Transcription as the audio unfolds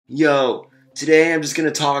Yo, today I'm just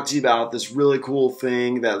gonna talk to you about this really cool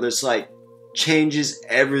thing that just changes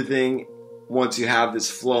everything once you have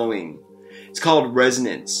this flowing. It's called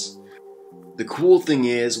resonance. The cool thing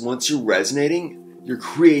is, once you're resonating, your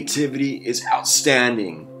creativity is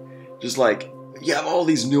outstanding. Just you have all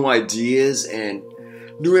these new ideas and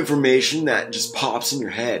new information that just pops in your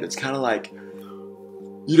head. It's kind of like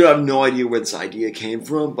you don't have no idea where this idea came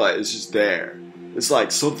from, but it's just there. It's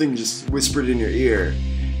like something just whispered in your ear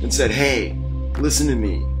and said, hey, listen to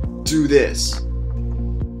me, do this.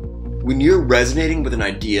 When you're resonating with an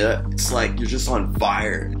idea, it's like you're just on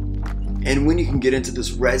fire. And when you can get into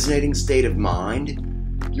this resonating state of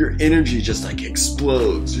mind, your energy just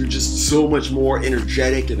explodes. You're just so much more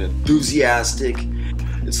energetic and enthusiastic.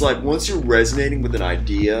 It's like once you're resonating with an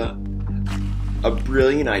idea, a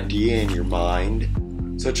brilliant idea in your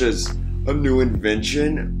mind, such as a new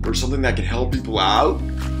invention or something that can help people out,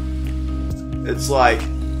 it's like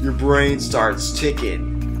your brain starts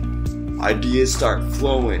ticking, ideas start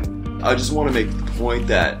flowing. I just want to make the point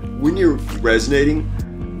that when you're resonating,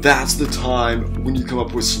 that's the time when you come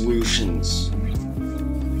up with solutions.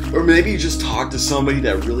 Or maybe you just talk to somebody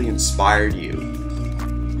that really inspired you.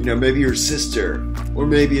 You know, maybe your sister, or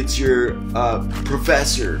maybe it's your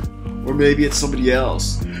professor, or maybe it's somebody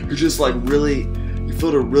else who just you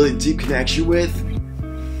feel a really deep connection with.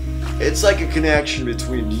 It's like a connection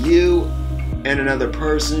between you and another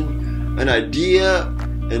person, an idea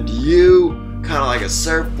and you, kind of like a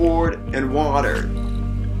surfboard and water,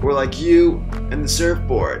 or like you and the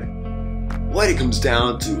surfboard. What it comes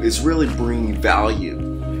down to is really bringing value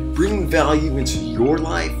into your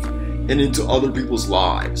life and into other people's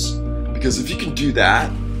lives. Because if you can do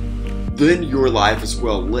that, then your life is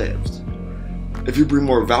well lived. If you bring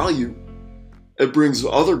more value, it brings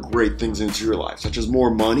other great things into your life, such as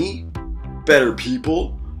more money, better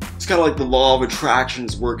people. It's kind of like the law of attraction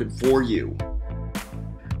is working for you.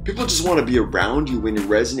 People just want to be around you when you're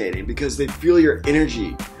resonating because they feel your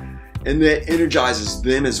energy and that energizes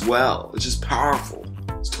them as well. It's just powerful.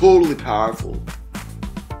 It's totally powerful.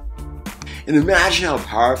 And imagine how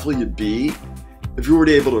powerful you'd be if you were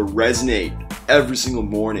able to resonate every single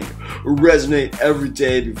morning, or resonate every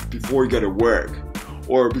day before you go to work,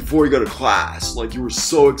 or before you go to class, like you were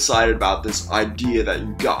so excited about this idea that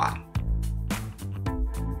you got.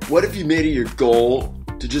 What if you made it your goal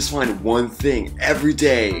to just find one thing every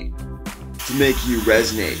day to make you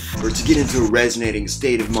resonate, or to get into a resonating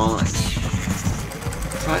state of mind?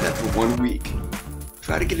 Try that for 1 week.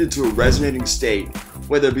 Try to get into a resonating state,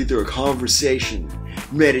 whether it be through a conversation,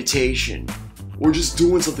 meditation, or just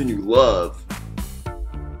doing something you love.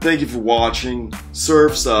 Thank you for watching.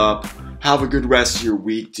 Surf's up. Have a good rest of your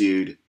week, dude.